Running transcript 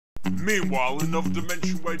Meanwhile, in another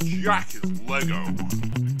dimension where Jack is Lego.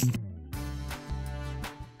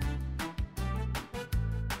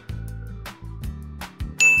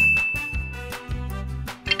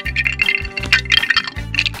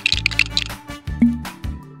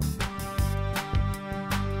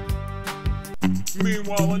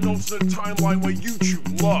 Meanwhile, in alternate timeline where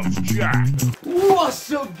YouTube loves Jack.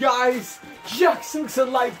 What's up, guys?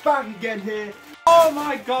 Jacksucksatlife Fan again here. Oh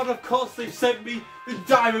my god, of course they sent me the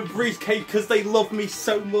diamond briefcase because they love me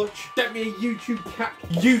so much. Sent me a YouTube cap,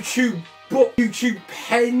 YouTube book, YouTube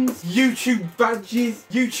pens, YouTube badges,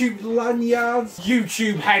 YouTube lanyards,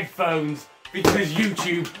 YouTube headphones. Because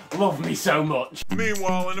YouTube love me so much.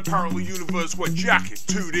 Meanwhile, in a parallel universe where Jack is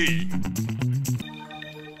 2D.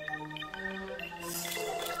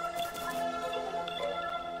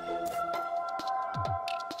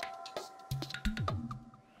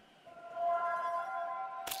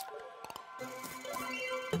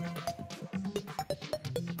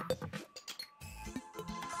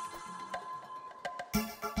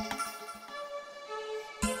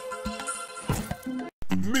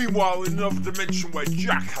 Meanwhile, in another dimension where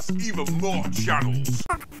Jack has even more channels.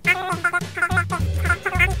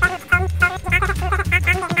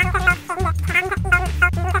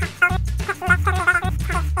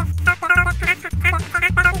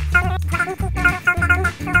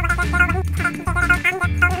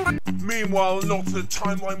 Meanwhile, in an alternate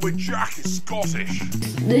timeline where Jack is Scottish.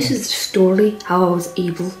 This is the story how I was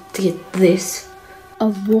able to get this. I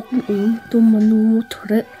was walking on to my normal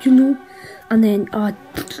trip, you know. And then I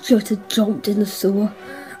sort of jumped in the sewer,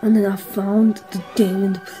 and then I found the game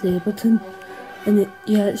and the play button, and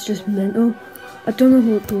it's just mental. I don't know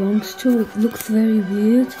who it belongs to. It looks very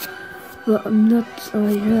weird, but I'm not.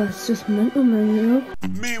 Yeah, it's just mental, man. You know.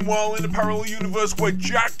 Meanwhile, in a parallel universe where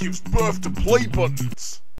Jack gives birth to play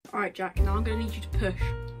buttons. All right, Jack. Now I'm gonna need you to push.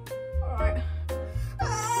 All right.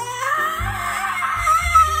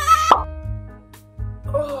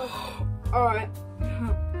 Oh, all right.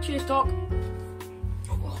 Cheers, Doc.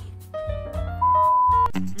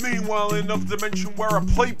 Meanwhile, in another dimension where a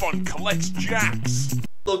play button collects Jacks.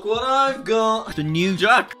 Look what I've got! The new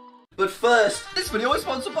Jack. But first, this video is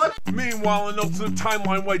sponsored by... Meanwhile, in an alternate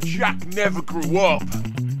timeline where Jack never grew up.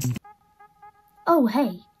 Oh,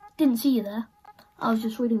 hey. Didn't see you there. I was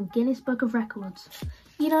just reading Guinness Book of Records.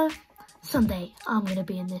 You know, someday I'm gonna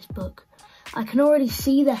be in this book. I can already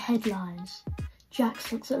see the headlines. Jack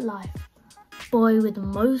Sucks at Life. Boy with the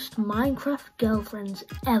most Minecraft girlfriends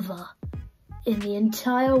ever in the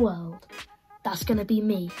entire world. That's gonna be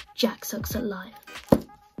me, Jack Sucks at Life.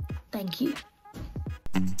 Thank you.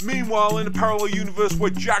 Meanwhile, in a parallel universe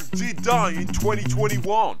where Jack did die in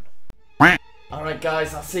 2021. Alright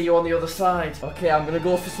guys, I'll see you on the other side. Okay, I'm gonna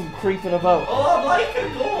go for some creeping about. Oh, I'm like a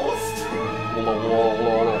ghost!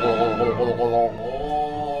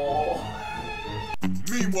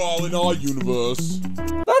 Meanwhile, in our universe...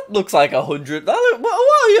 That looks like 100.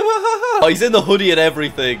 Oh, he's in the hoodie and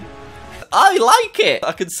everything. I like it.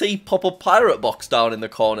 I can see pop-up pirate box down in the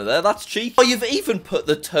corner there. That's cheap. Oh, you've even put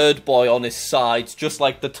the turd boy on his sides, just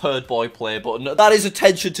like the turd boy play button. That is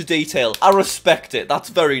attention to detail. I respect it. That's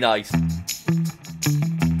very nice.